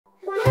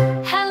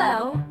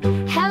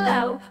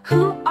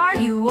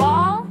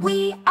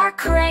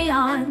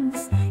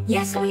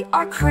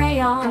are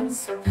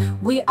crayons.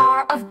 We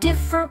are of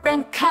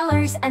different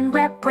colors and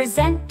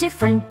represent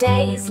different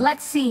days.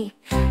 Let's see.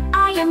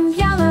 I am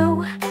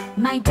yellow,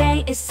 my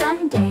day is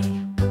Sunday.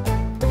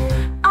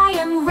 I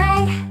am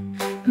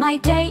red, my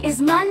day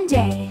is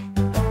Monday.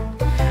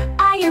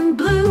 I am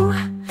blue,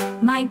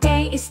 my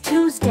day is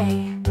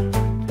Tuesday.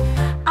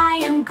 I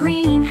am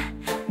green,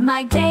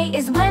 my day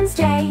is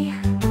Wednesday.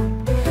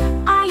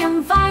 I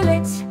am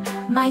violet,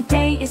 my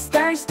day is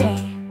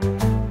Thursday.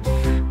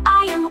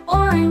 I am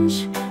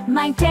orange,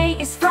 my day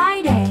is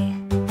Friday.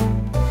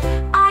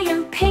 I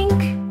am pink,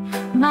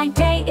 my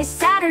day is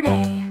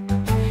Saturday.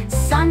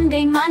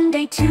 Sunday,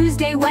 Monday,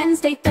 Tuesday,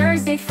 Wednesday,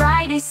 Thursday,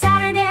 Friday,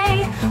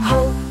 Saturday.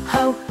 Ho,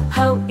 ho,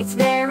 ho, it's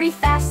very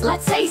fast.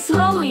 Let's say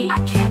slowly, I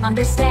can't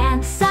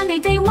understand. Sunday,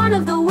 day 1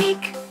 of the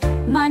week.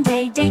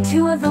 Monday, day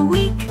 2 of the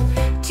week.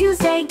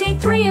 Tuesday, day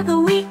 3 of the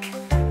week.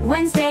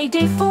 Wednesday,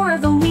 day 4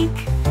 of the week.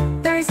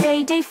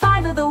 Thursday, day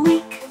 5 of the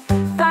week.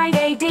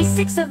 Friday, day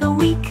 6 of the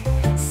week.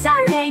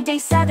 Saturday, day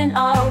 7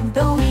 of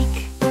the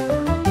week.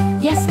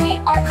 Yes, we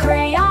are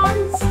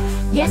crayons.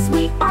 Yes,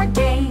 we are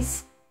days.